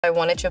I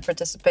wanted to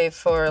participate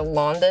for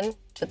London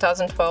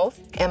 2012,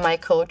 and my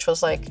coach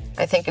was like,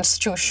 I think it's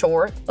too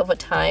short of a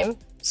time,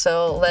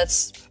 so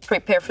let's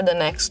prepare for the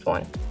next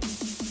one.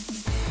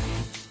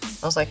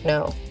 I was like,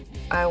 no,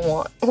 I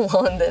want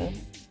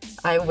London.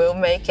 I will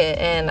make it,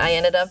 and I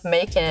ended up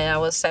making it. I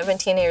was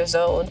 17 years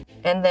old,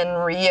 and then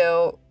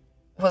Rio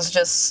was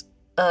just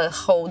a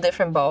whole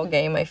different ball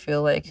game, I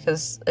feel like,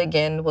 because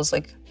again,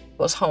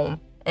 was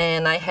home.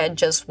 And I had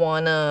just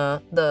won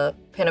the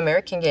Pan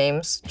American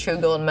Games, 2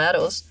 gold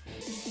medals.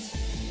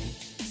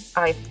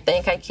 I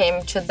think I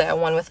came to that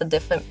one with a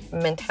different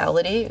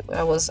mentality.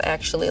 I was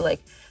actually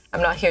like,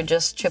 I'm not here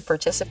just to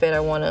participate, I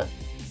want to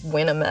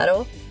win a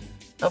medal.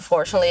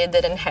 Unfortunately, it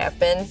didn't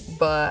happen,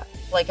 but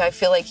like I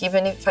feel like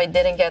even if I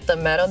didn't get the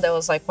medal, that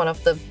was like one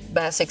of the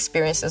best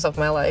experiences of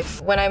my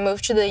life. When I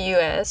moved to the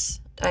US,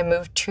 I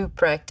moved to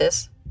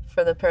practice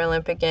for the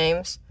Paralympic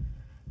Games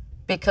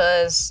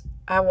because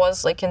I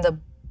was like in the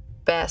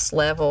best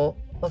level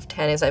of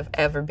tennis I've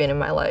ever been in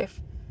my life.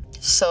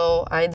 So I